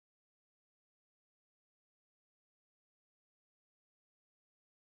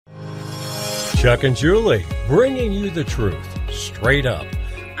Chuck and Julie, bringing you the truth, straight up.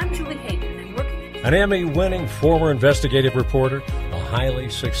 I'm Julie Hayden, and working An Emmy-winning former investigative reporter, a highly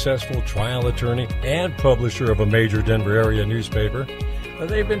successful trial attorney, and publisher of a major Denver area newspaper.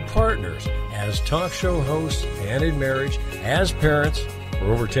 They've been partners as talk show hosts and in marriage, as parents for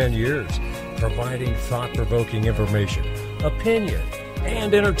over 10 years, providing thought-provoking information, opinion,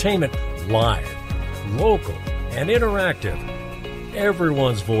 and entertainment live, local, and interactive.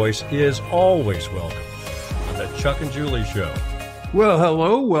 Everyone's voice is always welcome on the Chuck and Julie Show. Well,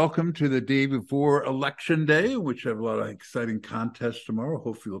 hello. Welcome to the day before Election Day, which have a lot of exciting contests tomorrow.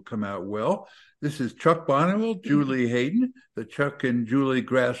 Hopefully it'll come out well. This is Chuck Bonneville, Julie Hayden, the Chuck and Julie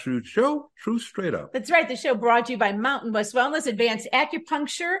Grassroots Show, Truth Straight Up. That's right. The show brought to you by Mountain West Wellness, Advanced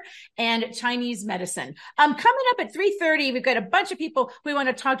Acupuncture, and Chinese Medicine. Coming up at 3:30, we've got a bunch of people we want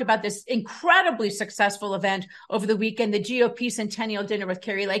to talk about this incredibly successful event over the weekend, the GOP Centennial Dinner with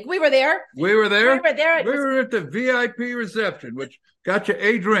Kari Lake. We were there. We were there. It We were at the VIP reception, which got you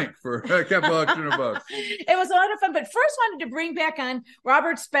a drink for a couple extra bucks. It was a lot of fun. But first, wanted to bring back on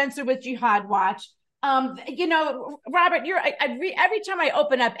Robert Spencer with Jihad Watch. Robert, every time I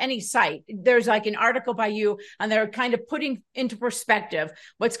open up any site, there's like an article by you, and they're kind of putting into perspective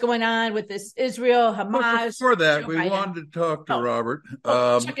what's going on with this Israel, Hamas. Well, before that, we wanted to talk to Robert.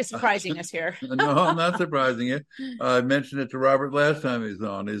 Chuck is surprising us here. No, I'm not surprising you. I mentioned it to Robert last time he was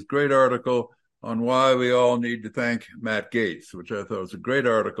on. His great article on why we all need to thank Matt Gaetz, which I thought was a great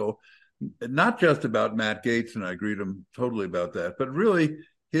article. Not just about Matt Gaetz, and I agreed with him totally about that, but really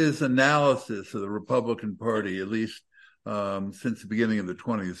his analysis of the Republican Party, at least since the beginning of the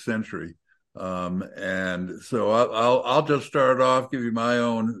 20th century. And so I'll just start off, give you my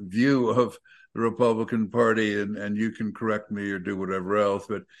own view of the Republican Party, and you can correct me or do whatever else.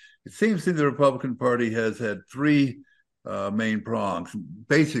 But it seems to me the Republican Party has had three main prongs,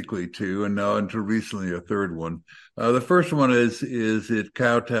 basically two, and now until recently a third one. The first one is it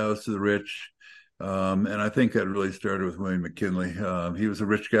kowtows to the rich. And I think that really started with William McKinley. He was a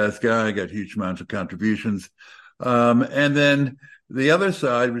rich guy's guy, got huge amounts of contributions. And then the other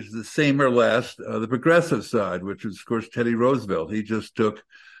side, which is the same or less, the progressive side, which is, of course, Teddy Roosevelt. He just took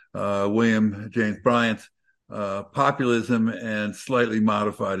William James Bryant's populism and slightly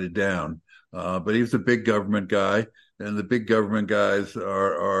modified it down. But he was a big government guy, and the big government guys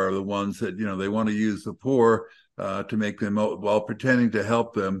are the ones that, they want to use the poor to make them, while pretending to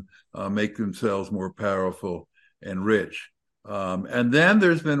help them, make themselves more powerful and rich. And then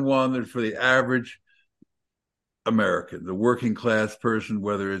there's been one that for the average American, the working class person,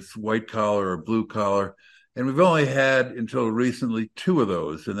 whether it's white collar or blue collar. And we've only had until recently two of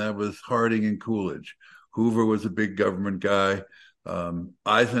those, and that was Harding and Coolidge. Hoover was a big government guy.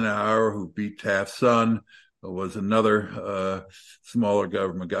 Eisenhower, who beat Taft's son, was another smaller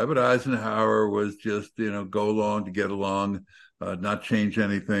government guy. But Eisenhower was just, go along to get along, not change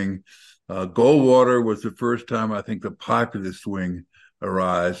anything. Goldwater was the first time I think the populist wing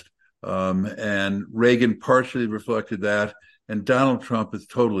arose. And Reagan partially reflected that. And Donald Trump has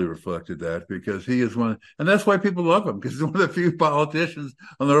totally reflected that, because he is and that's why people love him, because he's one of the few politicians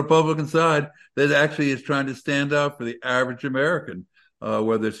on the Republican side that actually is trying to stand up for the average American,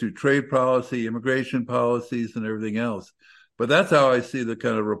 whether it's through trade policy, immigration policies, and everything else. But that's how I see the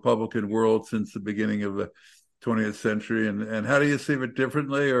kind of Republican world since the beginning of the 20th century. And how do you see it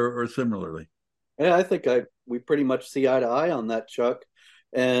differently or similarly? Yeah, I think we pretty much see eye to eye on that, Chuck.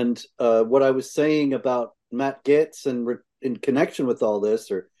 And what I was saying about Matt Gaetz and in connection with all this,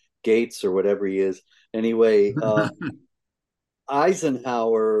 or Gates or whatever he is, anyway,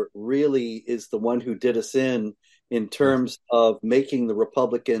 Eisenhower really is the one who did us in terms of making the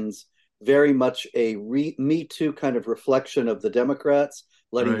Republicans very much a Me Too kind of reflection of the Democrats,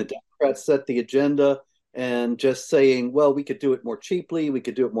 letting the Democrats set the agenda and just saying, well, we could do it more cheaply, we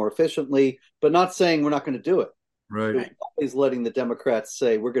could do it more efficiently, but not saying we're not going to do it. Right. Always letting the Democrats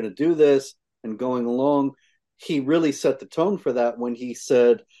say, we're going to do this, and going along. He really set the tone for that when he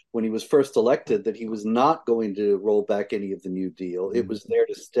said, when he was first elected, that he was not going to roll back any of the New Deal. Mm-hmm. It was there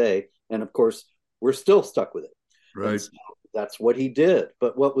to stay. And of course, we're still stuck with it. Right. So that's what he did.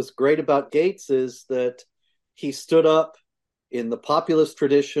 But what was great about Gates is that he stood up in the populist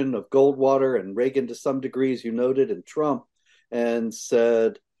tradition of Goldwater and Reagan to some degree, as you noted, and Trump, and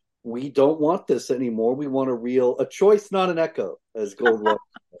said, we don't want this anymore. We want a choice, not an echo, as Goldwater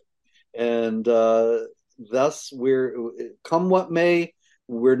said. And thus, come what may,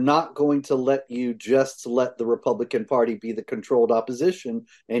 we're not going to let you just let the Republican Party be the controlled opposition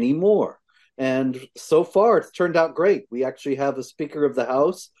anymore. And so far, it's turned out great. We actually have a Speaker of the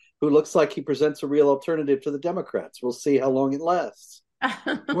House who looks like he presents a real alternative to the Democrats. We'll see how long it lasts.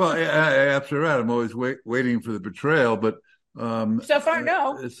 Well, absolutely right. I'm always waiting for the betrayal, but so far,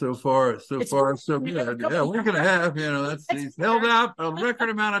 no. So far, so good. Yeah, week and a half. He's held out a record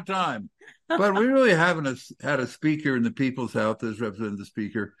amount of time. But we really haven't had a speaker in the People's House as represented the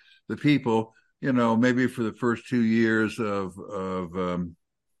speaker, the people. Maybe for the first 2 years of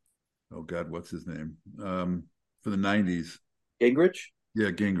oh God, what's his name? For the 90s. Gingrich? Yeah,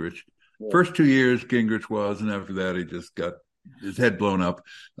 Gingrich. Yeah. First 2 years, Gingrich was, and after that, he just got his head blown up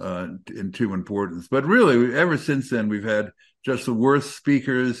into importance. But really, ever since then, we've had just the worst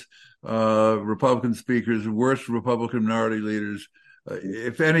speakers, Republican speakers, worst Republican minority leaders.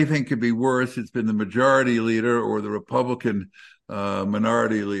 If anything could be worse, it's been the majority leader or the Republican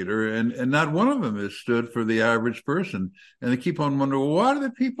minority leader, and not one of them has stood for the average person. And they keep on wondering, well, why do the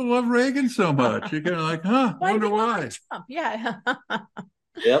people love Reagan so much? You're kind of like, wonder why. Trump? Yeah.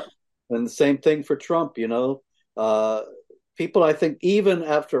 Yep. And the same thing for Trump, people, I think, even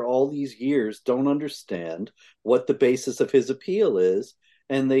after all these years, don't understand what the basis of his appeal is.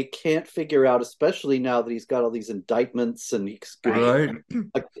 And they can't figure out, especially now that he's got all these indictments and he's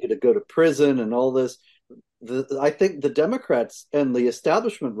likely to go to prison and all this. I think the Democrats and the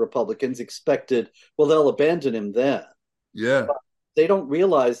establishment Republicans expected, well, they'll abandon him then. Yeah. But they don't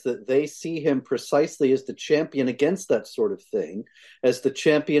realize that they see him precisely as the champion against that sort of thing, as the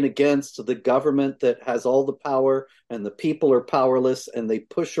champion against the government that has all the power and the people are powerless and they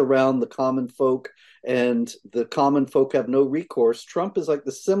push around the common folk and the common folk have no recourse. Trump is like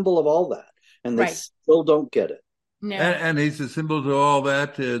the symbol of all that, and they still don't get it. No. And he's a symbol to all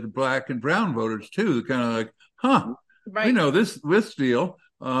that, to the black and brown voters too. They're kind of like, we know this deal.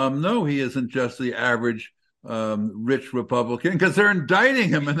 No, he isn't just the average rich Republican, because they're indicting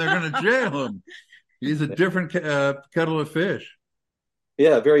him and they're going to jail him. He's a different kettle of fish.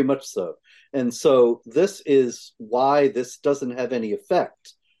 Yeah, very much so. And so this is why this doesn't have any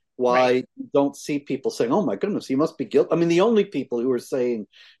effect. Why you don't see people saying, oh my goodness, he must be guilty. I mean, the only people who are saying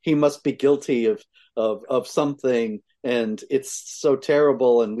he must be guilty of something and it's so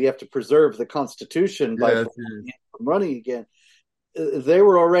terrible and we have to preserve the Constitution by running again, they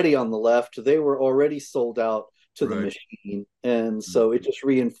were already on the left. They were already sold out to the machine. And so it just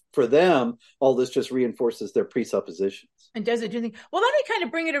for them, all this just reinforces their presuppositions. And does it do anything? Well, let me kind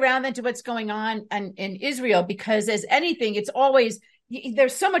of bring it around then to what's going on in Israel, because as anything, it's always,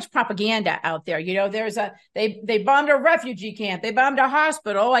 there's so much propaganda out there. There's they bombed a refugee camp. They bombed a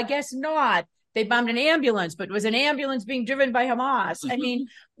hospital. I guess not. They bombed an ambulance, but was an ambulance being driven by Hamas? I mean,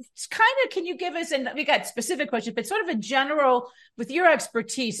 it's kind of, can you give us, and we got specific questions, but sort of a general, with your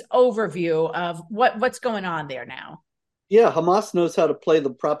expertise, overview of what's going on there now? Yeah, Hamas knows how to play the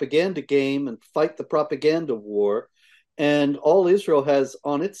propaganda game and fight the propaganda war. And all Israel has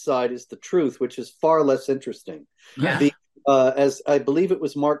on its side is the truth, which is far less interesting. Yeah. As I believe it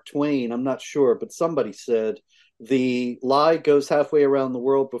was Mark Twain, I'm not sure, but somebody said, the lie goes halfway around the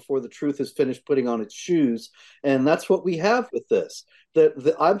world before the truth is finished putting on its shoes. And that's what we have with this.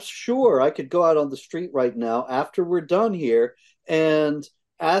 I'm sure I could go out on the street right now after we're done here and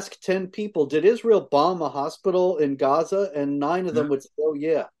ask 10 people, did Israel bomb a hospital in Gaza? And 9 of them would say, oh,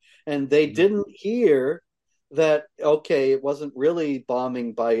 yeah. And they didn't hear that, okay, it wasn't really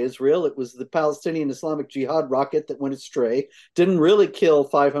bombing by Israel. It was the Palestinian Islamic Jihad rocket that went astray. Didn't really kill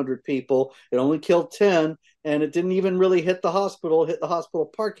 500 people. It only killed 10, and it didn't even really hit the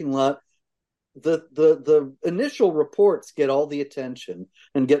hospital parking lot. The initial reports get all the attention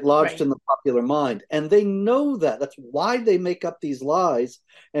and get lodged in the popular mind. And they know that. That's why they make up these lies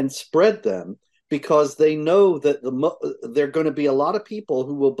and spread them, because they know that there are going to be a lot of people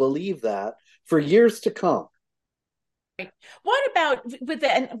who will believe that for years to come. What about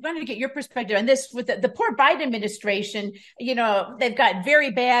and I'm going to get your perspective on this with the poor Biden administration? They've got very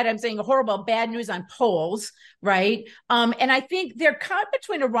bad, I'm saying horrible, bad news on polls, right? And I think they're caught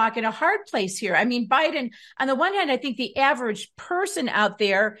between a rock and a hard place here. I mean, Biden, on the one hand, I think the average person out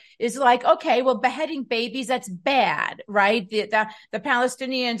there is like, okay, well, beheading babies, that's bad, right? The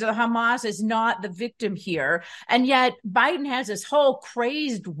Palestinians or the Hamas is not the victim here. And yet Biden has this whole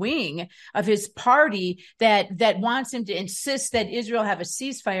crazed wing of his party that wants him to insist that Israel have a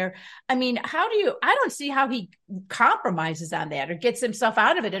ceasefire. I mean, I don't see how he compromises on that or gets himself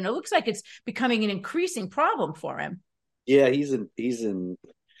out of it. And it looks like it's becoming an increasing problem for him. Yeah, he's in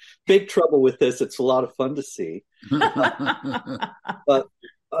big trouble with this. It's a lot of fun to see. But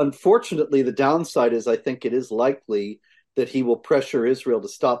unfortunately, the downside is I think it is likely that he will pressure Israel to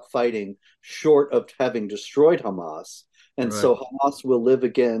stop fighting short of having destroyed Hamas. And so Hamas will live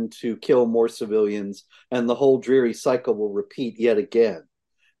again to kill more civilians, and the whole dreary cycle will repeat yet again.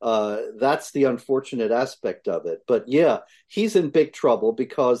 That's the unfortunate aspect of it. But yeah, he's in big trouble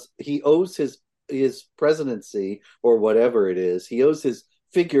because he owes his presidency, or whatever it is, he owes his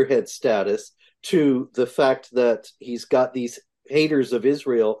figurehead status to the fact that he's got these haters of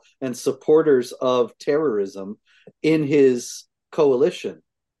Israel and supporters of terrorism in his coalition.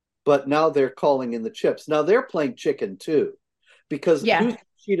 But now they're calling in the chips. Now they're playing chicken too, because who's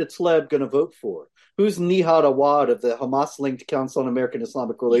Rashida Tlaib going to vote for? Who's Nihad Awad of the Hamas-linked Council on American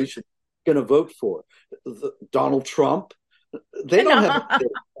Islamic Relations going to vote for? Donald Trump? They don't have.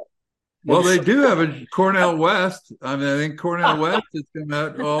 Well, they do have a Cornel West. I mean, I think Cornel West has come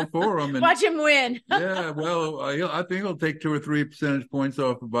out all for him. And, watch him win. Yeah, well, I think he'll take 2 or 3 percentage points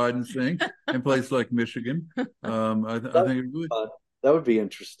off of Biden's thing in places like Michigan. I think it really. That would be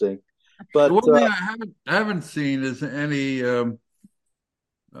interesting. But the one thing I haven't seen is any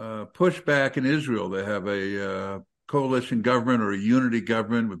pushback in Israel. They have a coalition government or a unity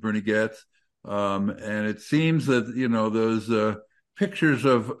government with Bernie Goetz, and it seems that those pictures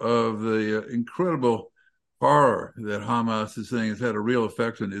of the incredible horror that Hamas is saying has had a real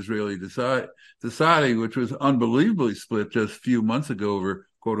effect on Israeli society, which was unbelievably split just a few months ago over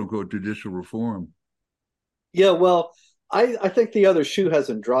 "quote unquote" judicial reform. Yeah, well, I think the other shoe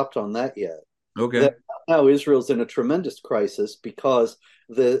hasn't dropped on that yet. Okay. That now Israel's in a tremendous crisis because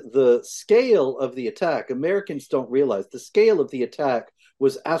the scale of the attack, Americans don't realize the scale of the attack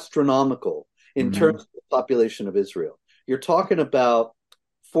was astronomical in terms of the population of Israel. You're talking about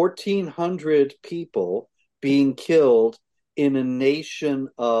 1,400 people being killed in a nation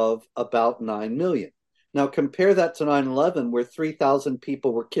of about 9 million. Now compare that to 9/11, where 3,000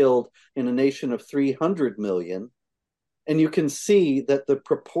 people were killed in a nation of 300 million. And you can see that the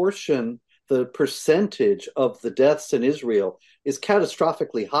percentage of the deaths in Israel is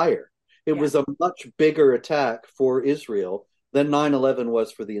catastrophically higher. It was a much bigger attack for Israel than 9/11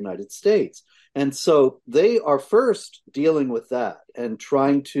 was for the United States. And so they are first dealing with that and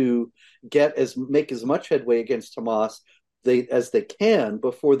trying to make as much headway against Hamas as they can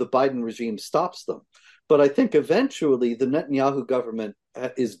before the Biden regime stops them. But I think eventually the Netanyahu government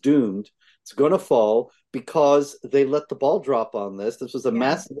is doomed. It's going to fall because they let the ball drop on this. This was a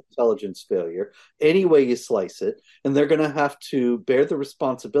massive intelligence failure, any way you slice it, and they're going to have to bear the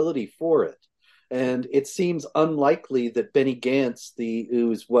responsibility for it. And it seems unlikely that Benny Gantz,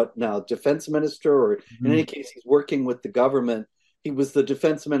 who's defense minister, or in any case, he's working with the government. He was the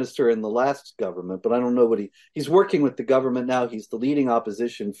defense minister in the last government, but I don't know he's working with the government now. He's the leading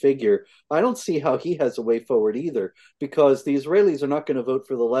opposition figure. I don't see how he has a way forward either, because the Israelis are not going to vote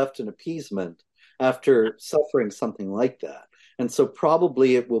for the left in appeasement after suffering something like that. And so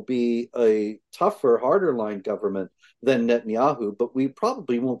probably it will be a tougher, harder line government than Netanyahu, but we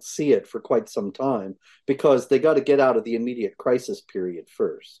probably won't see it for quite some time because they got to get out of the immediate crisis period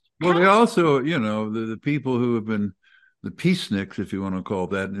first. Well, they also, the people who have been the peaceniks, if you want to call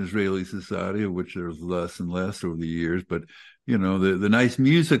that, in Israeli society, of which there's less and less over the years, but, the nice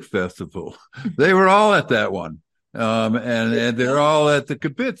music festival, they were all at that one. And they're all at the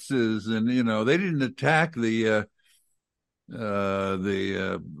kibbutzes, and, they didn't attack the hard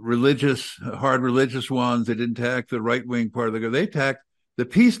religious ones. They didn't attack the right-wing part of they attacked the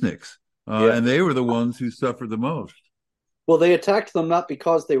peaceniks, and they were the ones who suffered the most. Well, they attacked them not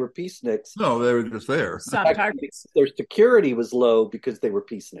because they were peaceniks. No, they were just there. Their security was low because they were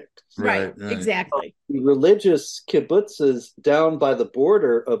peaceniks. Right. Exactly. The religious kibbutzes down by the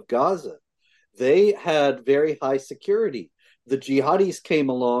border of Gaza, they had very high security. The jihadis came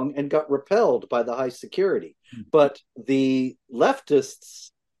along and got repelled by the high security. But the leftists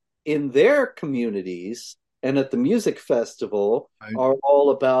in their communities and at the music festival are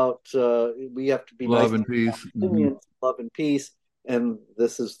all about we have to be love nice and peace. Love and peace, and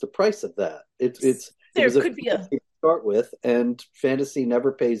this is the price of that. It could be a start with, and fantasy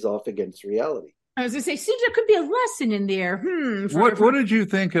never pays off against reality. I was going to say, seems there could be a lesson in there. What did you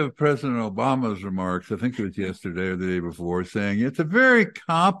think of President Obama's remarks? I think it was yesterday or the day before, saying it's a very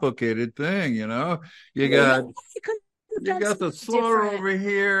complicated thing. You got the slaughter over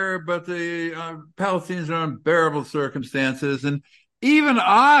here, but the Palestinians are in unbearable circumstances. And even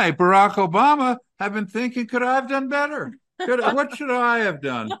I, Barack Obama, have been thinking, could I have done better? What should I have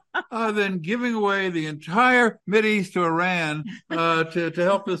done than giving away the entire Mideast to Iran to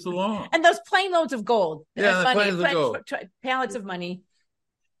help us along? And those plane loads of gold. Pallets of money.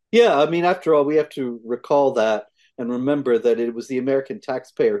 Yeah, I mean, after all, we have to recall that and remember that it was the American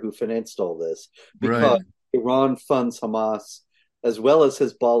taxpayer who financed all this, because Iran funds Hamas as well as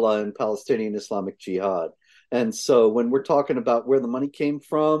Hezbollah and Palestinian Islamic Jihad. And so when we're talking about where the money came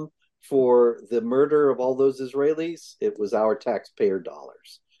from for the murder of all those Israelis, it was our taxpayer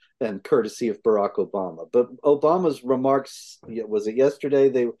dollars. and courtesy of Barack Obama. But Obama's remarks, was it yesterday?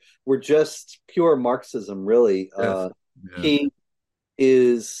 They were just pure Marxism, really. Yes. He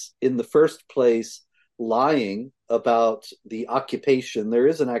is, in the first place, lying about the occupation. There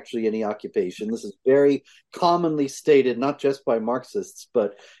isn't actually any occupation. This is very commonly stated, not just by Marxists,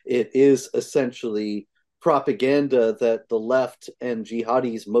 but it is essentially propaganda that the left and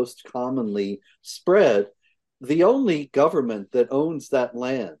jihadis most commonly spread. The only government that owns that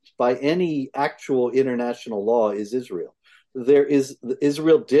land by any actual international law is Israel.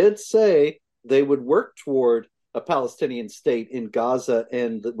 Israel did say they would work toward a Palestinian state in Gaza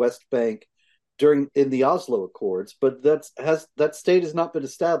and the West Bank in the Oslo Accords, but that state has not been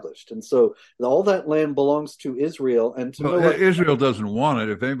established, and so all that land belongs to Israel. And Israel doesn't want it.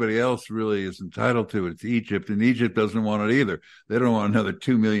 If anybody else really is entitled to it, it's Egypt, and Egypt doesn't want it either. They don't want another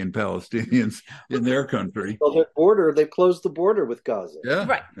 2 million Palestinians in their country. Well, they've closed the border with Gaza. Yeah,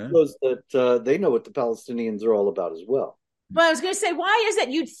 right. Yeah. That they know what the Palestinians are all about as well. Well, I was going to say, why is it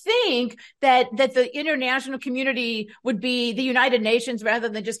you'd think that the international community would be, the United Nations, rather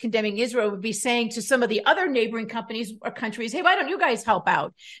than just condemning Israel, would be saying to some of the other neighboring companies or countries, hey, why don't you guys help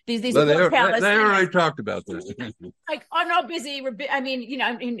out these Palestinians? They already talked about this. Like, oh, no, busy.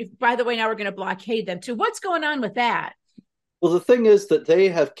 By the way, now we're going to blockade them too. What's going on with that? Well, the thing is that they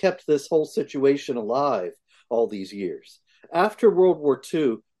have kept this whole situation alive all these years. After World War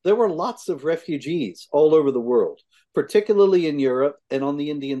II, there were lots of refugees all over the world, particularly in Europe and on the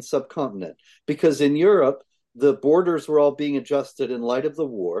Indian subcontinent, because in Europe, the borders were all being adjusted in light of the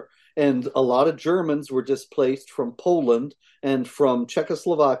war, and a lot of Germans were displaced from Poland and from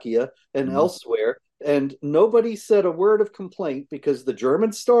Czechoslovakia and elsewhere, and nobody said a word of complaint because the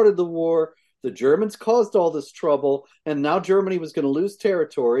Germans started the war, the Germans caused all this trouble, and now Germany was going to lose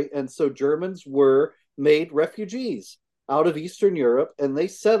territory, and so Germans were made refugees out of Eastern Europe, and they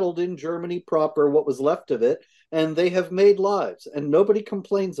settled in Germany proper, what was left of it, and they have made lives, and nobody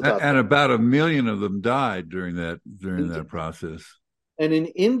complains about that. And about 1 million of them died during that process. And in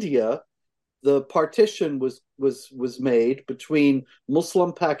India, the partition was made between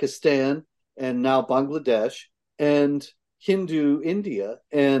Muslim Pakistan and now Bangladesh and Hindu India,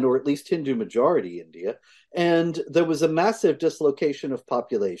 or at least Hindu majority India. And there was a massive dislocation of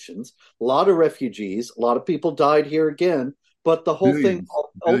populations, a lot of refugees, a lot of people died here again, but the whole thing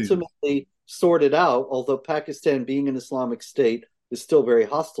ultimately sorted out, although Pakistan, being an Islamic state, is still very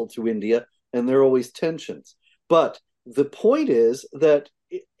hostile to India, and there are always tensions. But the point is that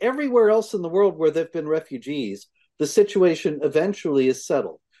everywhere else in the world where there have been refugees, the situation eventually is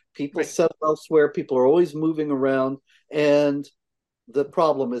settled. People settle elsewhere, people are always moving around, and the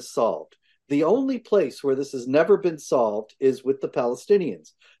problem is solved. The only place where this has never been solved is with the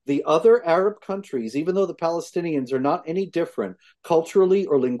Palestinians. The other Arab countries, even though the Palestinians are not any different culturally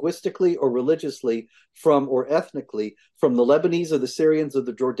or linguistically or religiously or ethnically from the Lebanese or the Syrians or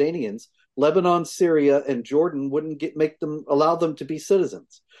the Jordanians, Lebanon, Syria, and Jordan wouldn't allow them to be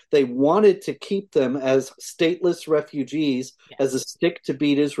citizens. They wanted to keep them as stateless refugees, as a stick to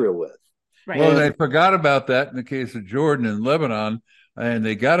beat Israel with. Right. Well, they forgot about that in the case of Jordan and Lebanon, and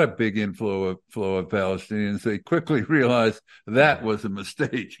they got a big inflow of Palestinians. They quickly realized that was a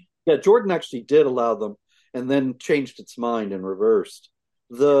mistake. Yeah, Jordan actually did allow them, and then changed its mind and reversed.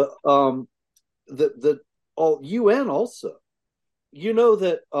 The UN also. You know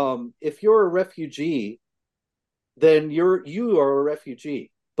that if you're a refugee, then you are a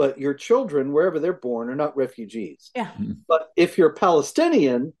refugee. But your children, wherever they're born, are not refugees. Yeah. But if you're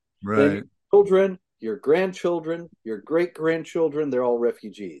Palestinian, Right. then your children, your grandchildren, your great-grandchildren, they're all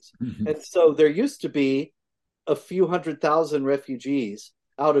refugees. And so there used to be a few 100,000 refugees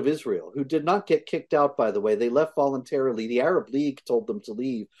out of Israel who did not get kicked out, by the way. They left voluntarily. The Arab League told them to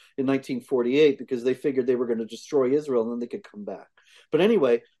leave in 1948 because they figured they were going to destroy Israel and then they could come back. But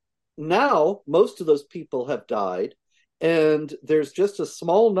anyway, now most of those people have died, and there's just a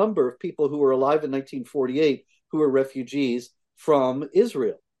small number of people who were alive in 1948 who are refugees from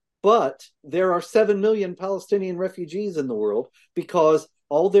Israel. But there are 7 million Palestinian refugees in the world because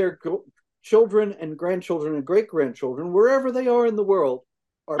all their children and grandchildren and great-grandchildren, wherever they are in the world,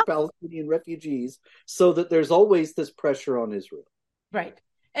 are Palestinian refugees, so that there's always this pressure on Israel. Right.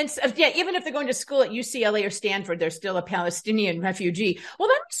 And so, even if they're going to school at UCLA or Stanford, they're still a Palestinian refugee. Well,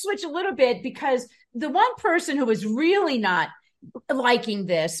 let me switch a little bit, because the one person who is really not liking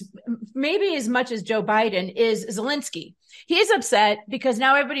this, maybe as much as Joe Biden, is Zelensky. He's upset because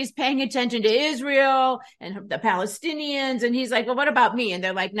now everybody's paying attention to Israel and the Palestinians. And he's like, well, what about me? And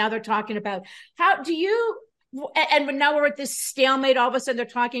they're like, now they're talking about, how do you And now we're at this stalemate. All of a sudden they're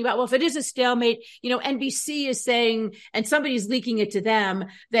talking about, well, if it is a stalemate, NBC is saying, and somebody's leaking it to them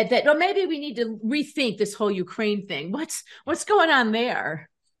that well, maybe we need to rethink this whole Ukraine thing. What's going on there?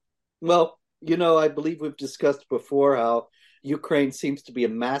 Well, I believe we've discussed before how Ukraine seems to be a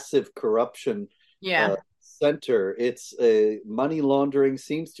massive corruption center. It's money laundering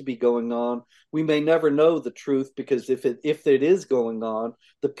seems to be going on. We may never know the truth, because if it is going on,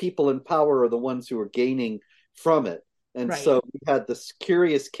 the people in power are the ones who are gaining from it. And so we had this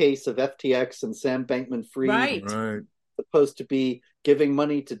curious case of FTX and Sam Bankman-Fried supposed to be giving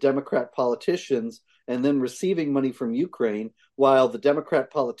money to Democrat politicians and then receiving money from Ukraine, while the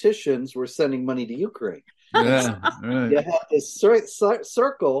Democrat politicians were sending money to Ukraine. Yeah, right. You had this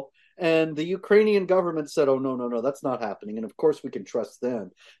circle, and the Ukrainian government said, oh, no, that's not happening. And of course we can trust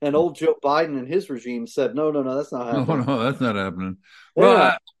them. And old Joe Biden and his regime said, no, that's not happening. No, that's not happening. Yeah.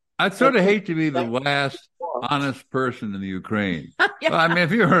 Well, I'd sort of hate to be the last honest person in the Ukraine. Yeah. I mean,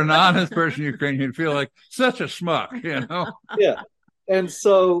 if you were an honest person in Ukraine, you'd feel like such a schmuck, Yeah. And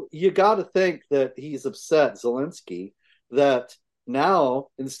so you got to think that he's upset, Zelensky, that now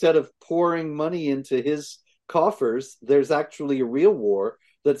instead of pouring money into his coffers, there's actually a real war,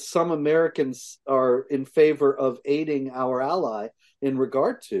 that some Americans are in favor of aiding our ally in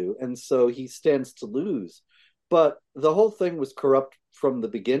regard to. And so he stands to lose. But the whole thing was corrupt from the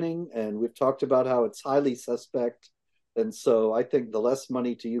beginning, and we've talked about how it's highly suspect. And so I think the less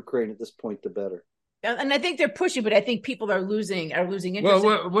money to Ukraine at this point, the better. And I think they're pushing, but I think people are losing interest.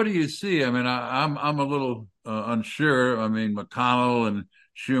 Well, what do you see? I mean, I'm a little unsure. I mean, McConnell and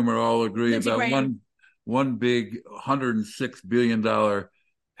Schumer all agree about one big $106 billion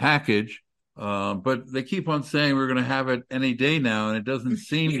package, but they keep on saying we're going to have it any day now, and it doesn't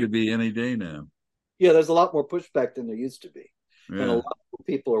seem to be any day now. Yeah, there's a lot more pushback than there used to be. Yeah. And a lot of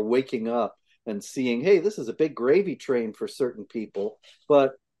people are waking up and seeing, hey, this is a big gravy train for certain people,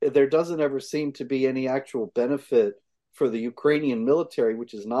 but there doesn't ever seem to be any actual benefit for the Ukrainian military,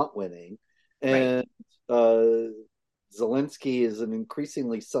 which is not winning. And Zelensky is an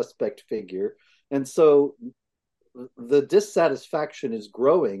increasingly suspect figure. And so the dissatisfaction is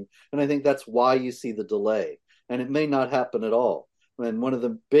growing, and I think that's why you see the delay. And it may not happen at all. And one of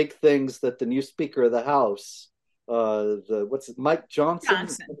the big things that the new Speaker of the House, Mike Johnson?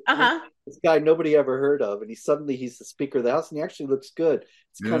 This guy nobody ever heard of, and he's the Speaker of the House, and he actually looks good.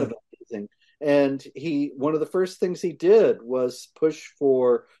 It's kind of amazing. And one of the first things he did was push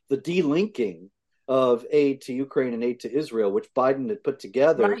for the delinking of aid to Ukraine and aid to Israel, which Biden had put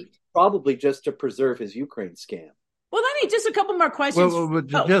together, probably just to preserve his Ukraine scam. Well, let me just a couple more questions. Well, but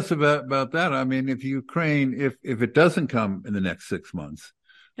just about that, I mean, if Ukraine, if it doesn't come in the next 6 months,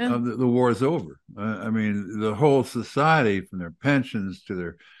 the war is over. I mean, the whole society, from their pensions to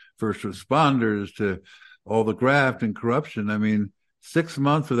their first responders to all the graft and corruption. I mean, 6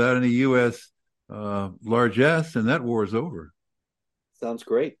 months without any U.S. largesse, and that war is over. Sounds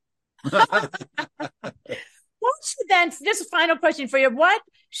great. What should then, just a final question for you, what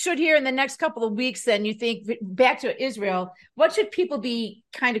should here in the next couple of weeks then, you think, back to Israel, what should people be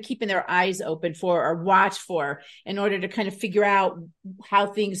kind of keeping their eyes open for or watch for in order to kind of figure out how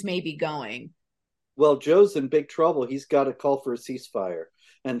things may be going? Well, Joe's in big trouble. He's got to call for a ceasefire.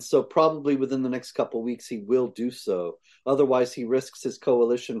 And so probably within the next couple of weeks, he will do so. Otherwise, he risks his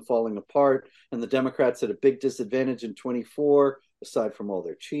coalition falling apart, and the Democrats at a big disadvantage in 24, aside from all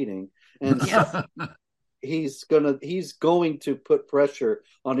their cheating. And so he's going to put pressure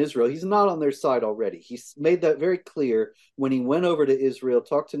on Israel. He's not on their side already. He's made that very clear when he went over to Israel,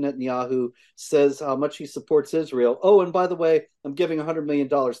 talked to Netanyahu, says how much he supports Israel. Oh, and by the way, I'm giving $100 million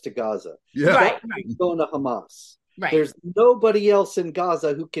to Gaza. Yeah. He's going to Hamas. Right. There's nobody else in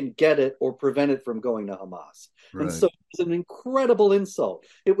Gaza who can get it or prevent it from going to Hamas. Right. And so it's an incredible insult.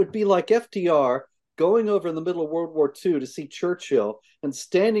 It would be like FDR going over in the middle of World War II to see Churchill and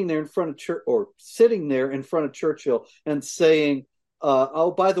standing there in front of sitting there in front of Churchill and saying,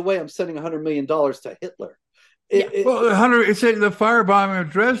 oh, by the way, I'm sending $100 million to Hitler. It's the firebombing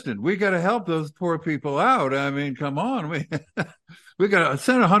of Dresden. We got to help those poor people out. I mean, come on. We got to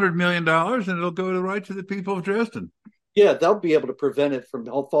send $100 million and it'll go right to the people of Dresden. Yeah, they'll be able to prevent it from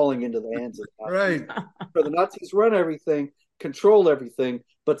falling into the hands of the Nazis. Right. For the Nazis run everything, control everything,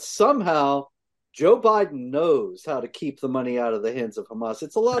 but somehow Joe Biden knows how to keep the money out of the hands of Hamas.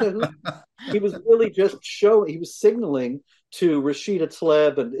 It's a lot of he was really just he was signaling to Rashida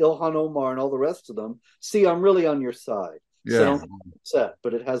Tlaib and Ilhan Omar and all the rest of them, see, I'm really on your side. Yeah. So I'm upset,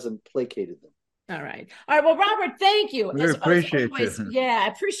 but it hasn't placated them. All right. Well, Robert, thank you. We appreciate you. Yeah, I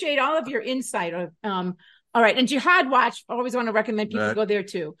appreciate all of your insight All right. And Jihad Watch, I always want to recommend people go there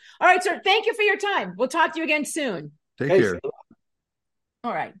too. All right, sir. Thank you for your time. We'll talk to you again soon. Take care.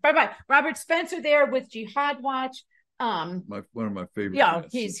 All right. Bye-bye. Robert Spencer there with Jihad Watch. One of my favorite. Yeah,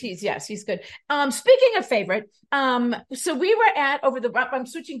 he's good. Speaking of favorite, so we were I'm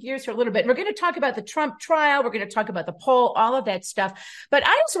switching gears here a little bit. We're going to talk about the Trump trial. We're going to talk about the poll, all of that stuff. But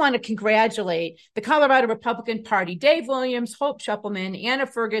I just want to congratulate the Colorado Republican Party, Dave Williams, Hope Schuppelman, Anna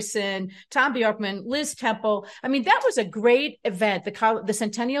Ferguson, Tom Bjorkman, Liz Temple. I mean, that was a great event, the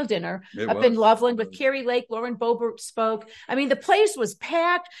Centennial Dinner up in Loveland with Kari Lake. Lauren Boebert spoke. I mean, the place was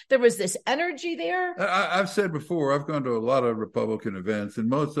packed. There was this energy there. I've said before, I've gone to a lot of Republican events, and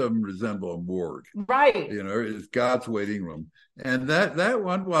most of them resemble a morgue. Right. You know, it's God's waiting room. And that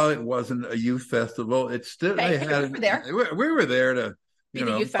one, while it wasn't a youth festival, it still we were there to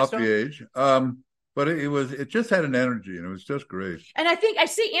up the age. But it just had an energy, and it was just great. And I think I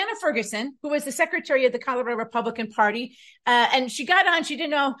see Anna Ferguson, who was the secretary of the Colorado Republican Party, and she got on. She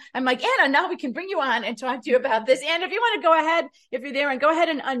didn't know. I'm like, Anna, now we can bring you on and talk to you about this. Anna, if you want to go ahead, if you're there, and go ahead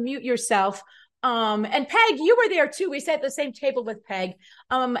and unmute yourself. And Peg, you were there too. We sat at the same table with Peg.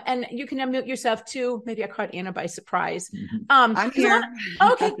 And you can unmute yourself too. Maybe I caught Anna by surprise. I'm here.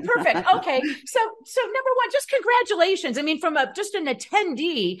 Okay, perfect. Okay. So number one, just congratulations. I mean, from just an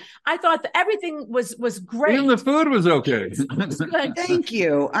attendee, I thought that everything was great. Even the food was okay. Thank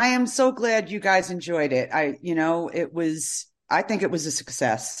you. I am so glad you guys enjoyed it. I think it was a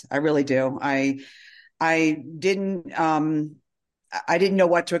success. I really do. I didn't know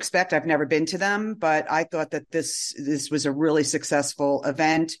what to expect. I've never been to them, but I thought that this was a really successful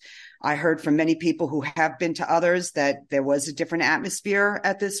event. I heard from many people who have been to others that there was a different atmosphere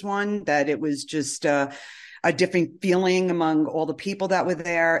at this one, that it was just a different feeling among all the people that were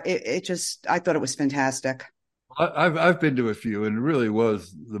there. I thought it was fantastic. I've been to a few, and it really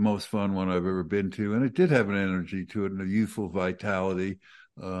was the most fun one I've ever been to. And it did have an energy to it and a youthful vitality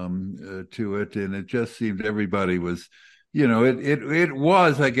to it. And it just seemed everybody was, it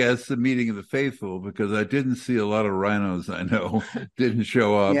was, I guess, the meeting of the faithful, because I didn't see a lot of rhinos I know didn't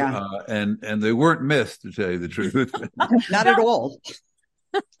show up. Yeah. And they weren't missed, to tell you the truth. Not at all.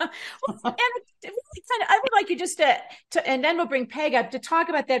 And I would like you just to, and then we'll bring Peg up to talk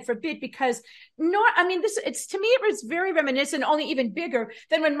about that for a bit, because to me, it was very reminiscent, only even bigger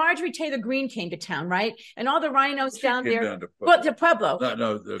than when Marjorie Taylor Greene came to town, right? And all the rhinos down there, to Pueblo,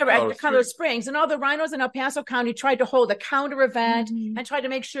 correct, Colorado Springs, and all the rhinos in El Paso County tried to hold a counter event and tried to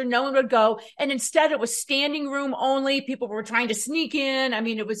make sure no one would go. And instead it was standing room only. People were trying to sneak in. I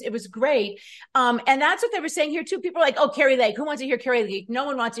mean, it was great. And that's what they were saying here too. People were like, oh, Kari Lake, who wants to hear Kari Lake? No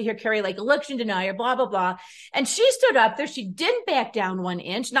one wants to hear Kari Lake, election denier, blah, blah, blah. And she stood up there. She didn't back down 1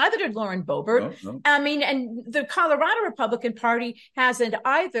 inch. Neither did Lauren Boebert. No. I mean, and the Colorado Republican Party hasn't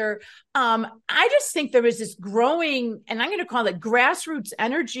either. I just think there is this growing, and I'm going to call it grassroots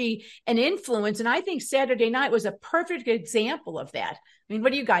energy and influence. And I think Saturday night was a perfect example of that. I mean,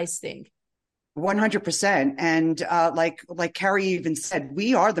 what do you guys think? 100%. And like Kari even said,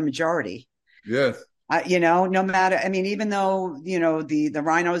 we are the majority. Yes. No matter, I mean, even though, the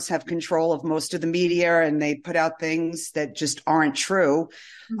rhinos have control of most of the media and they put out things that just aren't true.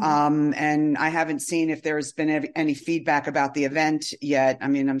 And I haven't seen if there's been any feedback about the event yet. I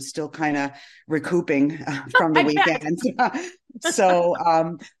mean, I'm still kind of recouping from the weekend.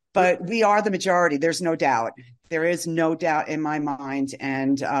 So, but we are the majority. There's no doubt. There is no doubt in my mind.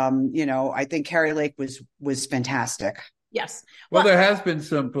 And, I think Kari Lake was fantastic. Yes. Well, there has been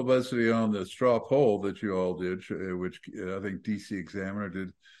some publicity on the straw poll that you all did, which I think DC Examiner did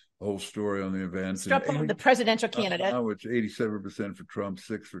a whole story on the event. Straw poll, the presidential candidate. Which 87% for Trump,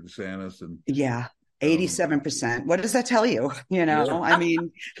 6% for DeSantis. And yeah, 87%. What does that tell you? I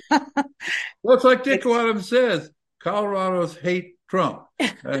mean. Well, it's like Dick Adams says, Colorados hate Trump.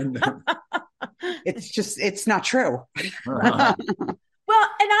 And it's not true. Well,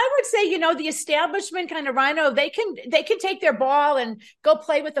 and I would say, the establishment kind of rhino, they can take their ball and go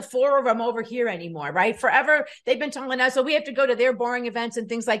play with the four of them over here anymore, right? Forever, they've been telling us, we have to go to their boring events and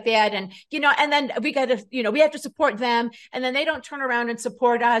things like that. And, and then we got to, we have to support them. And then they don't turn around and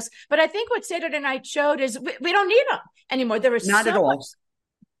support us. But I think what Saturday night showed is we don't need them anymore. There is not at all.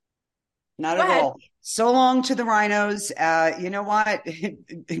 Not at all. So long to the rhinos. You know what?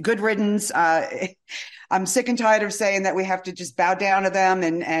 Good riddance. I'm sick and tired of saying that we have to just bow down to them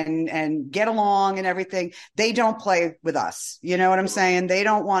and get along and everything. They don't play with us. You know what I'm saying? They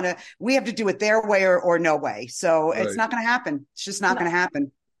don't want to. We have to do it their way or no way. So It's not going to happen. It's just not going to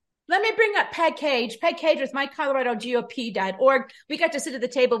happen. Let me bring up Peg Cage. Peg Cage was mycoloradogop.org. We got to sit at the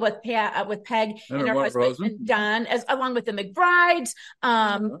table with Peg and her husband and Don, along with the McBrides.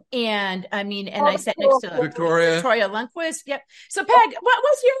 And I sat next to Victoria Lundquist. Yep. So Peg, what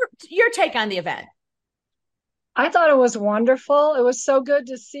was your take on the event? I thought it was wonderful. It was so good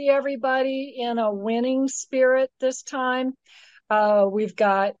to see everybody in a winning spirit this time. We've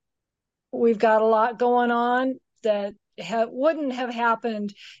got a lot going on that wouldn't have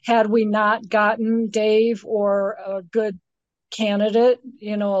happened had we not gotten Dave or a good candidate,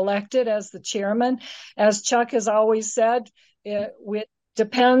 elected as the chairman. As Chuck has always said, it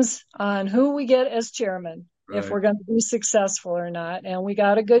depends on who we get as chairman. Right. If we're going to be successful or not. And we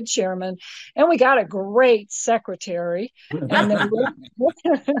got a good chairman and we got a great secretary. And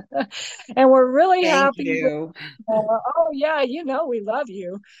we're really happy. You. We love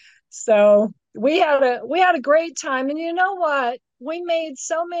you. So we had a great time. And you know what? We made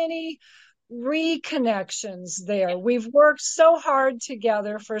so many reconnections there. We've worked so hard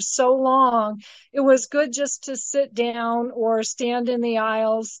together for so long. It was good just to sit down or stand in the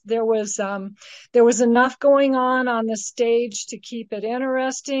aisles. There was enough going on the stage to keep it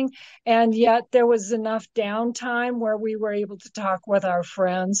interesting, and yet there was enough downtime where we were able to talk with our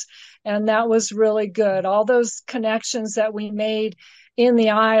friends, and that was really good. All those connections that we made in the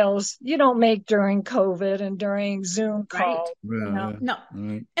aisles, you don't make during COVID and during Zoom calls. Right. No. Right.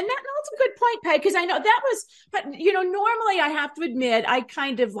 And that's a good point, Peg, because I know that was, but normally I have to admit, I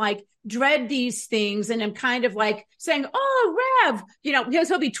kind of like dread these things and I'm kind of like saying, oh, Rev,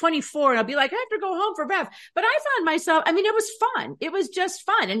 he'll be 24 and I'll be like, I have to go home for Rev. But I found myself, it was fun. It was just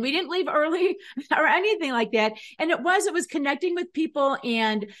fun. And we didn't leave early or anything like that. And it was connecting with people.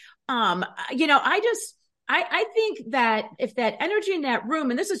 And, I think that if that energy in that room,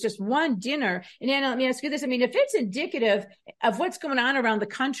 and this is just one dinner, and Anna, let me ask you this. If it's indicative of what's going on around the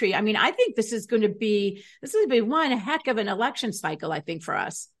country, I think this is going to be one heck of an election cycle, I think, for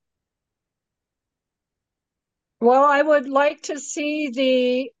us. Well, I would like to see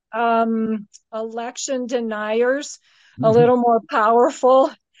the election deniers a little more powerful.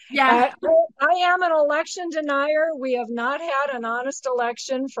 Yeah, I am an election denier. We have not had an honest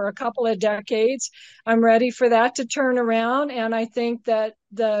election for a couple of decades. I'm ready for that to turn around, and I think that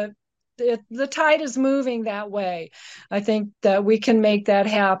the tide is moving that way. I think that we can make that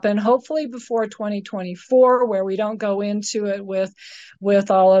happen, hopefully before 2024, where we don't go into it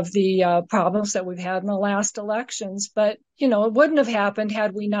with all of the problems that we've had in the last elections. But it wouldn't have happened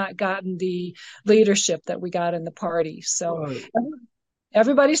had we not gotten the leadership that we got in the party. So. Right.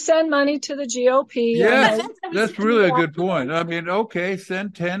 Everybody send money to the GOP. Yes, that's really a good point. Okay,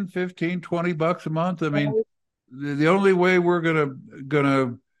 send 10, 15, $20 a month. The only way we're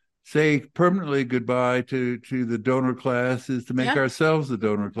gonna say permanently goodbye to the donor class is to make ourselves the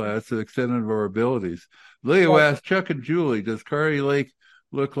donor class to the extent of our abilities. Leo asked Chuck and Julie, does Kari Lake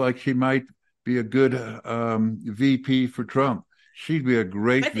look like she might be a good VP for Trump? She'd be a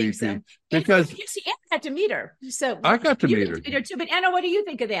great VP. So. Because Anna got to meet her. So I got to meet her too. But Anna, what do you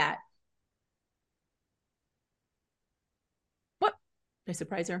think of that? What? Did I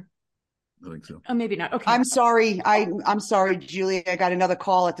surprise her? I think so. Oh, maybe not. Okay. I'm sorry. I'm sorry, Julie. I got another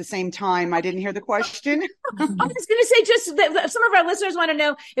call at the same time. I didn't hear the question. I was going to say just that some of our listeners want to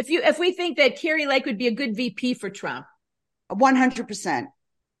know if we think that Kari Lake would be a good VP for Trump. 100%.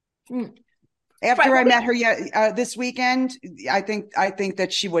 After I met her this weekend, I think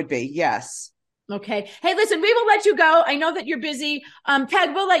that she would be. Yes. Okay. Hey, listen, we will let you go. I know that you're busy.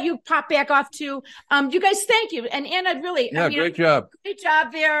 Peg, we'll let you pop back off too. You guys, thank you. And Anna, really. Great job. Great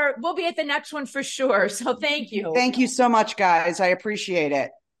job there. We'll be at the next one for sure. So thank you. Thank you so much, guys. I appreciate it.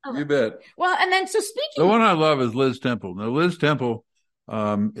 You bet. Well, and then, so speaking. The one I love is Liz Temple. Now, Liz Temple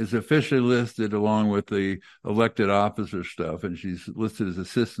is officially listed along with the elected officer stuff, and she's listed as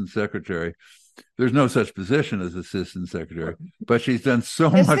assistant secretary. There's no such position as assistant secretary, but she's done so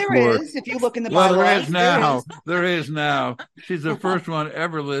much work. There is. If you look in the bylaws, there is now. She's the first one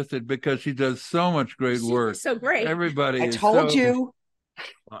ever listed because she does so much great work. So great. Everybody. I told you.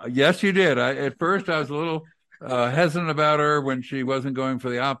 Yes, you did. At first, I was a little hesitant about her when she wasn't going for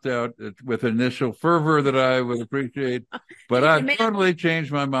the opt-out with initial fervor that I would appreciate, but I've totally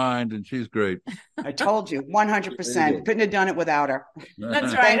changed my mind, and she's great. I told you, 100%. Couldn't have done it without her.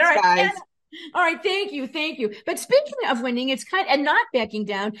 That's right. Thanks, guys. All right, thank you. But speaking of winning, it's and not backing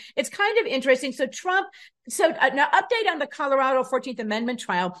down, it's kind of interesting. So Trump, now update on the Colorado 14th Amendment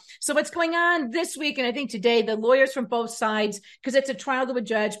trial. So what's going on this week, and I think today, the lawyers from both sides, because it's a trial to a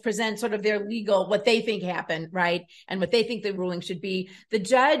judge, present sort of their legal, what they think happened, right? And what they think the ruling should be. The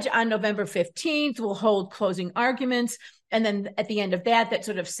judge on November 15th will hold closing arguments. And then at the end of that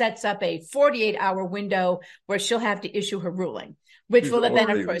sort of sets up a 48-hour window where she'll have to issue her ruling. Which she's will then,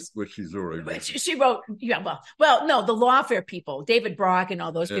 of course, which she's already written. She wrote, well, no, the lawfare people, David Brock and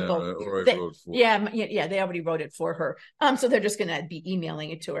all those people, they already wrote it for her. So they're just going to be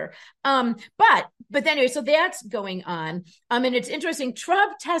emailing it to her. But anyway, so that's going on. And it's interesting.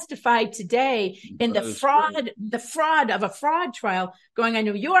 Trump testified today in the fraud of a fraud trial going on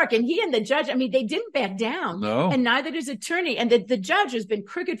in New York, and he and the judge, they didn't back down. No, and neither does attorney. And the judge has been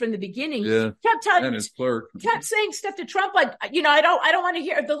crooked from the beginning. Yeah, kept his clerk kept saying stuff to Trump like, I don't want to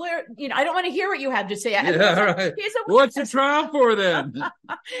hear the lawyer. I don't want to hear what you have to say. Right. What's the trial for then?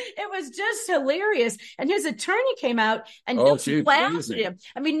 It was just hilarious. And his attorney came out and blasted him.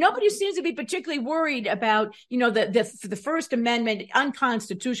 Nobody seems to be particularly worried about, the First Amendment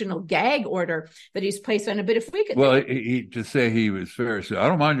unconstitutional gag order that he's placed on him. But if we could, he to say he was fair, so I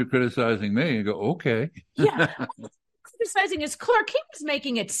don't mind you criticizing me. And go, okay, yeah. Criticizing his clerk, he was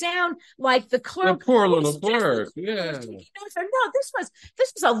making it sound like the clerk, the poor little clerk. Yeah. No, this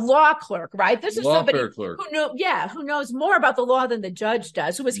was a law clerk, right? This is somebody who knows more about the law than the judge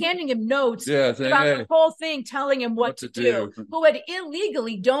does, who was handing him notes about the whole thing, telling him what to do, who had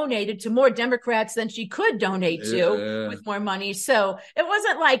illegally donated to more Democrats than she could donate to with more money. So it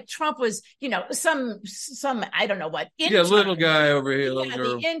wasn't like Trump was, some I don't know what intern. Little guy over here,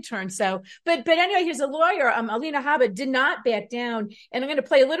 the intern. So, but anyway, here's a lawyer, Alina Habba, did not back down. And I'm going to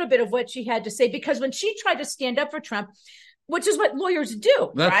play a little bit of what she had to say, because when she tried to stand up for Trump, which is what lawyers do,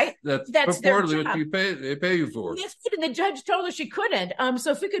 right? That's purportedly what they pay you for. Yes, and the judge told her she couldn't.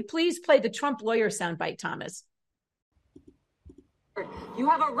 So if we could please play the Trump lawyer soundbite, Thomas. You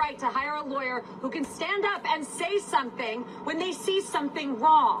have a right to hire a lawyer who can stand up and say something when they see something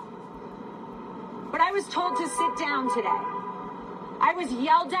wrong. But I was told to sit down today. I was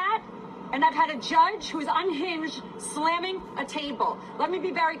yelled at. And I've had a judge who is unhinged slamming a table. Let me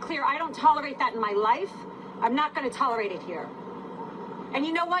be very clear. I don't tolerate that in my life. I'm not going to tolerate it here. And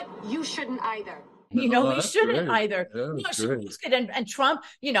you know what? You shouldn't either. We shouldn't either. And Trump,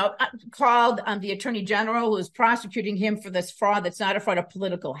 called the attorney general who is prosecuting him for this fraud that's not a fraud, a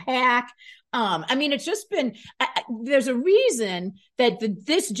political hack. It's just been, there's a reason that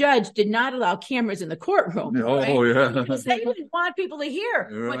this judge did not allow cameras in the courtroom. Because they didn't want people to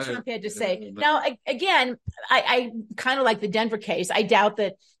hear what Trump had to say. Now, again, I kind of like the Denver case. I doubt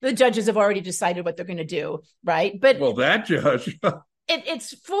that the judges have already decided what they're going to do, right? But that judge...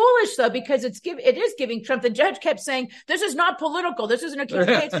 It's foolish, though, because it is giving Trump. The judge kept saying, this is not political. This isn't a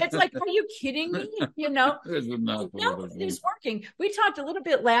case. It's like, are you kidding me? This is not political. No, it's working. We talked a little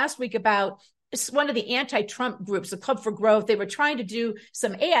bit last week about one of the anti-Trump groups, the Club for Growth. They were trying to do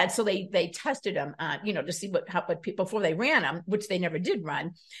some ads, so they tested them, to see what people before they ran them, which they never did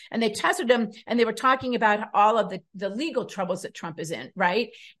run. And they tested them, and they were talking about all of the legal troubles that Trump is in, right?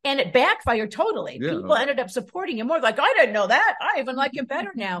 And it backfired totally. Yeah. People ended up supporting him more. Like, I didn't know that. I even like him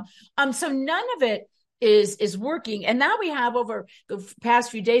better now. So none of it is working. And now we have, over the past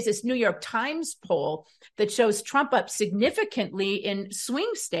few days, this New York Times poll that shows Trump up significantly in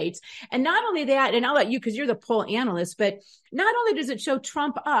swing states. And not only that, and I'll let you, because you're the poll analyst, but not only does it show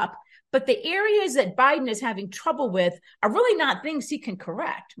Trump up, but the areas that Biden is having trouble with are really not things he can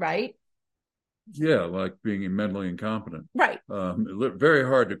correct, right? Yeah, like being mentally incompetent. Right. Very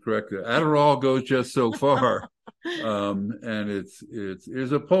hard to correct that. Adderall goes just so far. And it's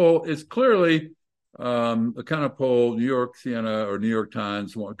a poll. It's clearly the kind of poll New York Siena or New York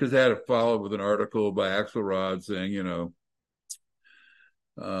Times, because they had it followed with an article by Axelrod saying,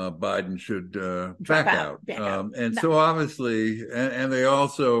 Biden should back out. So obviously, and they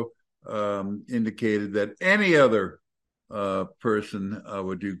also indicated that any other person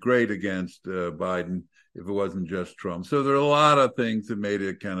would do great against Biden if it wasn't just Trump. So there are a lot of things that made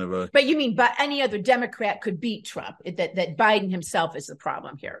it kind of a... But you mean any other Democrat could beat Trump, that Biden himself is the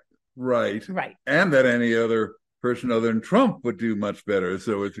problem here. Right. And that any other person other than Trump would do much better.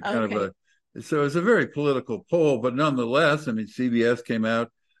 So it's it's a very political poll, but nonetheless, CBS came out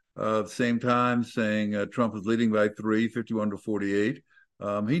at the same time saying Trump was leading by 51 to 48.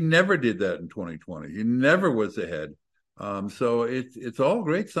 He never did that in 2020. He never was ahead. So it's all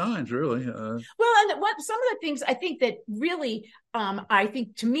great signs, really. Well, and some of the things I think that really, I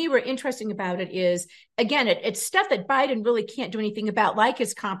think to me were interesting about it is, again, it's stuff that Biden really can't do anything about, like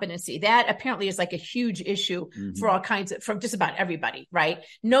his competency. That apparently is like a huge issue for all kinds of, from just about everybody, right?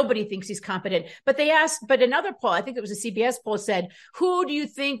 Nobody thinks he's competent. But another poll, I think it was a CBS poll, said, who do you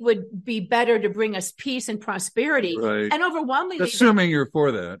think would be better to bring us peace and prosperity? Right. And overwhelmingly, assuming you're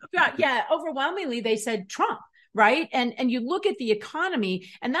for that. Yeah, overwhelmingly they said Trump. Right. And you look at the economy,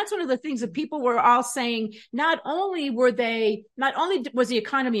 and that's one of the things that people were all saying. Not only was the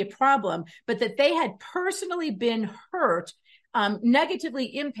economy a problem, but that they had personally been hurt, negatively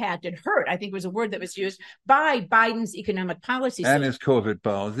impacted, I think was a word that was used, by Biden's economic policies. And his COVID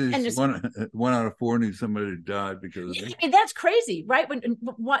policies. And one out of 4 knew somebody who died because of it. And that's crazy, right?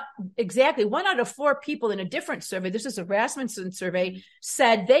 Exactly. 1 out of 4 people in a different survey, this is a Rasmussen survey,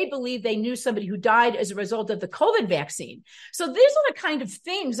 said they believe they knew somebody who died as a result of the COVID vaccine. So these are the kind of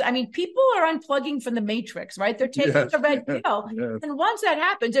things. I mean, people are unplugging from the matrix, right? They're taking the red pill. Yes. And once that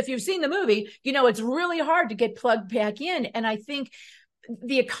happens, if you've seen the movie, it's really hard to get plugged back in. And I think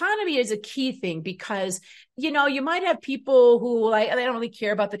the economy is a key thing because, you might have people who they don't really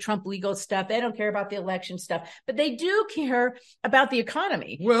care about the Trump legal stuff. They don't care about the election stuff, but they do care about the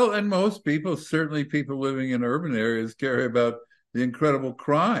economy. Well, and most people, certainly people living in urban areas, care about the incredible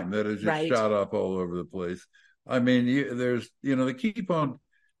crime that has just shot up all over the place. I mean, they keep on,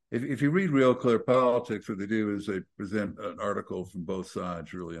 if you read Real Clear Politics, what they do is they present an article from both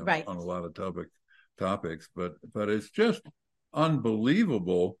sides, really, on a lot of topics, but it's just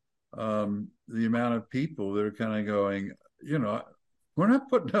unbelievable, the amount of people that are kind of going, we're not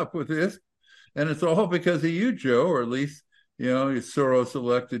putting up with this, and it's all because of you, Joe, or at least Soros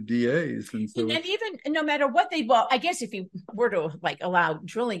elected DAs. And so, and even no matter what I guess if you were to allow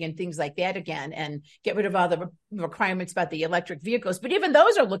drilling and things like that again and get rid of all the requirements about the electric vehicles, but even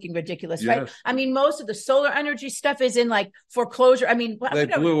those are looking ridiculous, right? I mean, most of the solar energy stuff is in foreclosure. I mean, they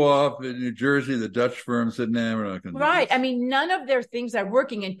blew off in New Jersey. The Dutch firm said, "No, we're not going to." Right. I mean, none of their things are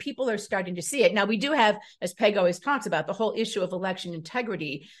working, and people are starting to see it. Now, we do have, as Peg always talks about, the whole issue of election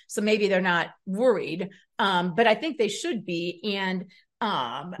integrity. So maybe they're not worried. But I think they should be. And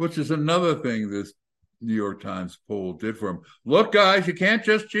which is another thing this New York Times poll did for them. Look, guys, you can't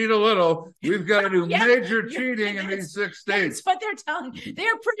just cheat a little. We've got to do major cheating in these 6 states. That's what they're telling.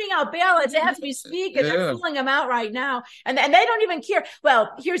 They're printing out ballots as we speak, and they're pulling them out right now. And they don't even care. Well,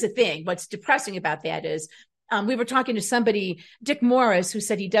 here's the thing. What's depressing about that is we were talking to somebody, Dick Morris, who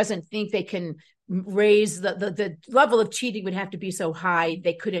said he doesn't think they can raise the level of cheating would have to be so high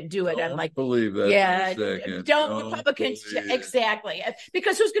they couldn't do it. I'm like, believe that. Yeah, don't Republicans exactly,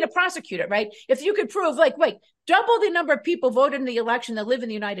 because who's going to prosecute it, right? If you could prove, double the number of people voted in the election that live in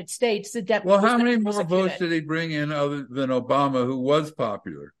the United States, how many more votes did he bring in other than Obama, who was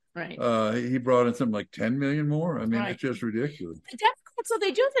popular? Right. He brought in something like 10 million more. I mean, it's just ridiculous. So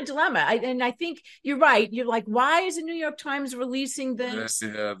they do have a dilemma. And I think you're right. You're like, why is the New York Times releasing this?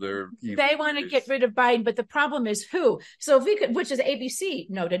 They want to get rid of Biden, but the problem is who? So if we could, which is ABC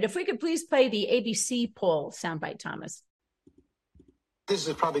noted, if we could please play the ABC poll soundbite, Thomas. This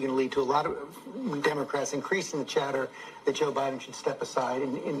is probably going to lead to a lot of Democrats increasing the chatter that Joe Biden should step aside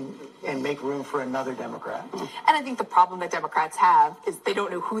and make room for another Democrat. And I think the problem that Democrats have is they don't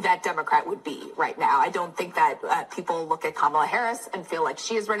know who that Democrat would be right now. I don't think that people look at Kamala Harris and feel like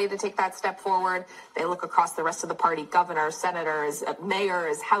she is ready to take that step forward. They look across the rest of the party, governors, senators,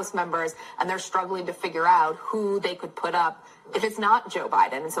 mayors, House members, and they're struggling to figure out who they could put up if it's not Joe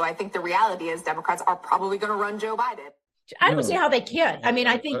Biden. And so I think the reality is Democrats are probably going to run Joe Biden. I don't see how they can. I mean,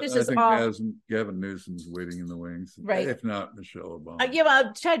 I think this is all. Gavin Newsom's waiting in the wings, right? If not Michelle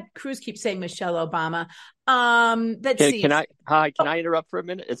Obama. Ted Cruz keeps saying Michelle Obama. Can I interrupt for a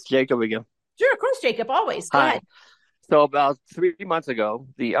minute? It's Jacob again. Sure, of course, Jacob. Always. Go ahead. So about 3 months ago,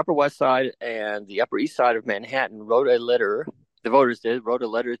 the Upper West Side and the Upper East Side of Manhattan wrote a letter. The voters wrote a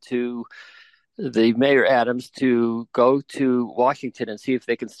letter to the Mayor Adams to go to Washington and see if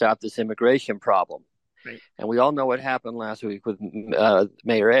they can stop this immigration problem. Right. And we all know what happened last week with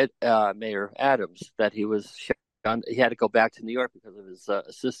Mayor Adams, that he had to go back to New York because of his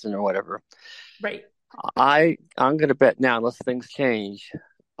assistant or whatever. Right. I'm going to bet now, unless things change,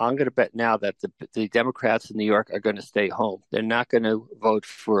 I'm going to bet now that the Democrats in New York are going to stay home. They're not going to vote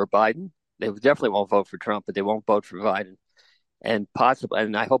for Biden. They definitely won't vote for Trump, but they won't vote for Biden. And possibly,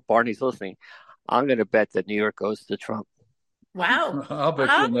 and I hope Barney's listening, I'm going to bet that New York goes to Trump. Wow. I'll bet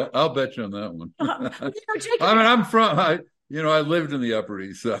you on that one. I mean, I'm from, I lived in the Upper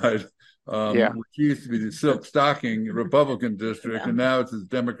East Side, which used to be the Silk Stocking Republican district, and now it's as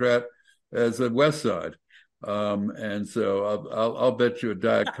Democrat as the West Side. And so I'll bet you a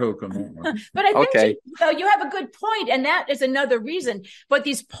Diet Coke on that one. But I think you have a good point, and that is another reason. But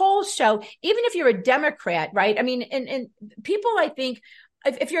these polls show, even if you're a Democrat, right? I mean, and people, I think,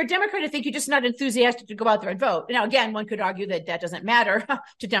 if you're a Democrat, I think you're just not enthusiastic to go out there and vote. Now, again, one could argue that doesn't matter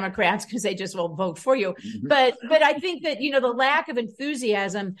to Democrats because they just will vote for you. Mm-hmm. But I think that, the lack of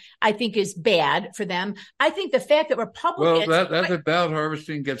enthusiasm, I think, is bad for them. I think the fact that Republicans... Well, that ballot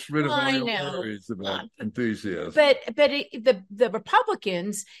harvesting gets rid of all your worries about enthusiasm. But the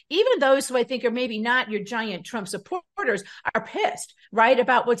Republicans, even those who I think are maybe not your giant Trump supporters, are pissed, right,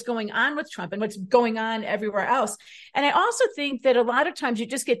 about what's going on with Trump and what's going on everywhere else. And I also think that a lot of times you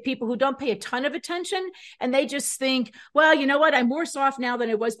just get people who don't pay a ton of attention, and they just think, well, you know what, I'm worse off now than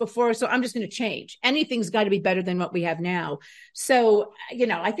I was before, so I'm just going to change. Anything's got to be better than what we have now. So,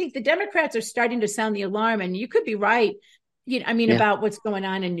 I think the Democrats are starting to sound the alarm, and you could be right, about what's going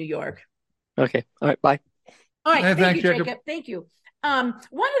on in New York. Okay. All right. Bye. All right. Thank you, Jacob. Thank you. One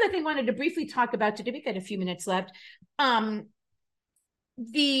other thing I wanted to briefly talk about today, we've got a few minutes left. The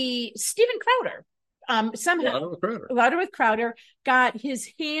Steven Crowder. Somehow Louder with Crowder got his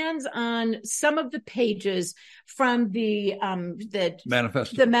hands on some of the pages from the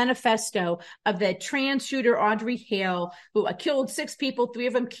manifesto of the trans shooter Audrey Hale, who killed 6 people, 3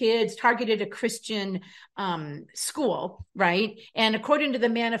 of them kids, targeted a Christian school, right? And according to the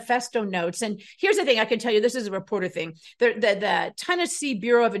manifesto notes, and here's the thing, I can tell you, this is a reporter thing. The Tennessee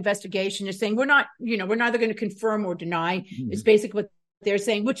Bureau of Investigation is saying we're neither going to confirm or deny. Is basically what they're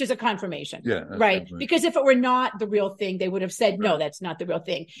saying, which is a confirmation, right? Because if it were not the real thing, they would have said, no, that's not the real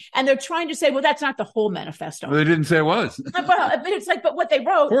thing. And they're trying to say, well, that's not the whole manifesto. Well, they didn't say it was. But it's like, but what they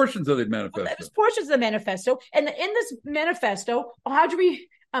wrote. Portions of the manifesto. Portions of the manifesto. And in this manifesto, Audrey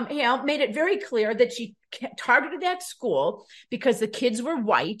Hale made it very clear that she targeted that school because the kids were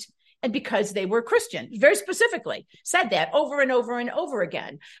white and because they were Christian, very specifically said that over and over and over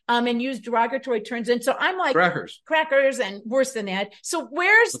again, and used derogatory terms. And so I'm like, crackers, and worse than that. So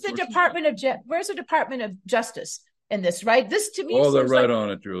where's the Department of Justice in this? Right? This to me, they're right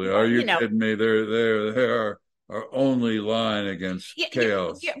on it, Julia. Are you kidding me? They are our only line against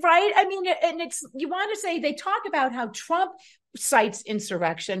chaos. Right? I mean, and it's, you want to say, they talk about how Trump cites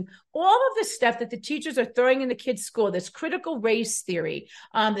insurrection, all of the stuff that the teachers are throwing in the kids' school, this critical race theory,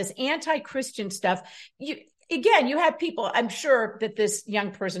 this anti-Christian stuff. You have people, I'm sure that this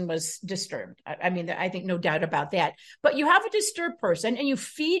young person was disturbed. I mean, I think no doubt about that. But you have a disturbed person and you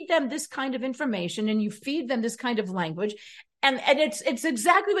feed them this kind of information and you feed them this kind of language. And it's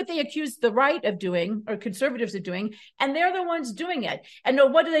exactly what they accuse the right of doing, or conservatives of doing, and they're the ones doing it. And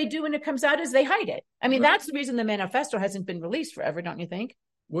what do they do when it comes out? Is they hide it. I mean, that's the reason the manifesto hasn't been released forever, don't you think?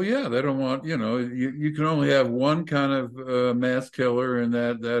 Well, yeah, they don't want, you can only have one kind of mass killer, and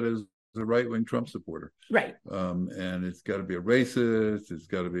that is the right-wing Trump supporter. Right. And it's got to be a racist. It's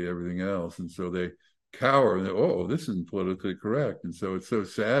got to be everything else. And so they cower and this isn't politically correct. And so it's so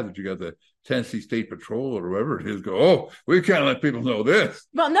sad that you got the Tennessee State Patrol or whoever it is go, we can't let people know this.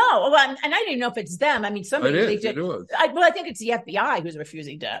 Well, no, and I don't even know if it's them. I mean, somebody. It is. I think it's the FBI who's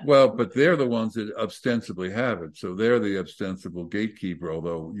refusing to. Well, but they're the ones that ostensibly have it, so they're the ostensible gatekeeper.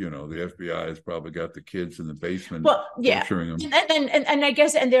 Although the FBI has probably got the kids in the basement. Well, yeah, them. And I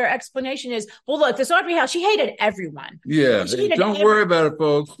guess, and their explanation is, well, look, this Audrey Hale, she hated everyone. Yeah, don't worry about it,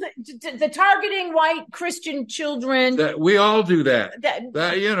 folks. The targeting white Christian children. We all do that.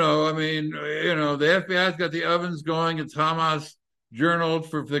 I mean. The FBI's got the ovens going. It's Hamas journal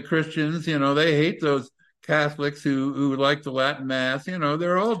for the Christians. They hate those Catholics who like the Latin Mass.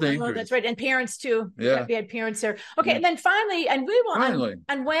 They're all dangerous. Oh, that's right. And parents too. Yeah. We had parents there. Okay. And then finally, and we will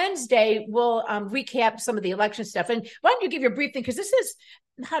on Wednesday, we'll recap some of the election stuff. And why don't you give your brief thing? Because this is,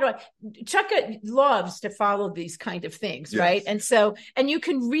 Chuck loves to follow these kind of things, yes. Right? And so, and you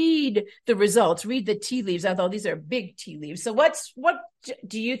can read the results, read the tea leaves, although these are big tea leaves. So what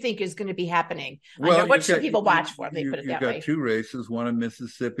do you think is going to be happening? Well, what should people watch for? They put it that way. You've got 2 races, one in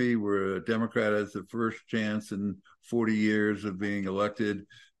Mississippi where a Democrat has the first chance in 40 years of being elected.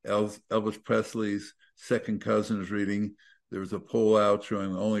 Elvis Presley's second cousin is reading. There was a poll out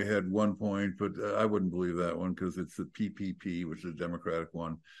showing only had 1 point, but I wouldn't believe that one because it's the PPP, which is a Democratic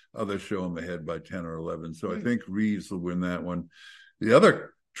one. Others show him ahead by 10 or 11. So I think Reeves will win that one. The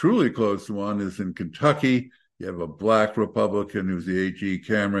other truly close one is in Kentucky. You have a black Republican who's the AG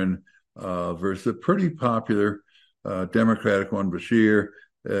Cameron versus a pretty popular Democratic one, Bashir.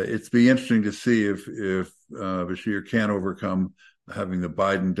 It's be interesting to see if Bashir can overcome having the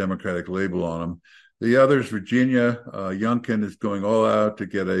Biden Democratic label on them. The others, Virginia, Youngkin is going all out to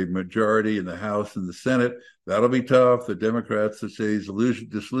get a majority in the House and the Senate. That'll be tough. The Democrats that say he's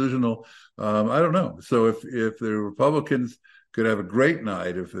disillusional. I don't know. So if the Republicans could have a great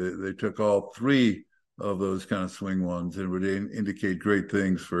night, if they took all three of those kind of swing ones, it would indicate great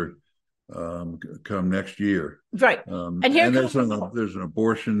things for come next year. Right. And there's an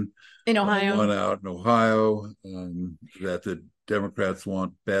abortion in Ohio, one out in Ohio that the Democrats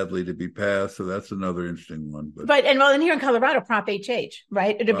want badly to be passed. So that's another interesting one. But, right. And here in Colorado, Prop HH,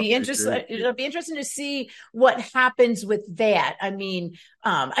 right? It'll be interesting. It'll be interesting to see what happens with that. I mean,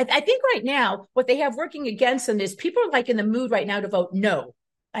 I think right now what they have working against them is people are like in the mood right now to vote no.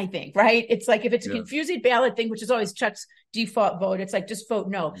 I think, right? It's like if it's a confusing ballot thing, which is always Chuck's default vote, it's like just vote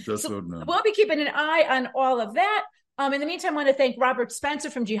no. Vote no. We'll be keeping an eye on all of that. In the meantime, I want to thank Robert Spencer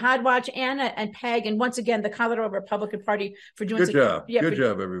from Jihad Watch, Anna and Peg, and once again, the Colorado Republican Party for doing good job. Good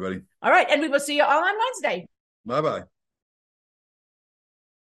job, everybody. All right. And we will see you all on Wednesday. Bye-bye.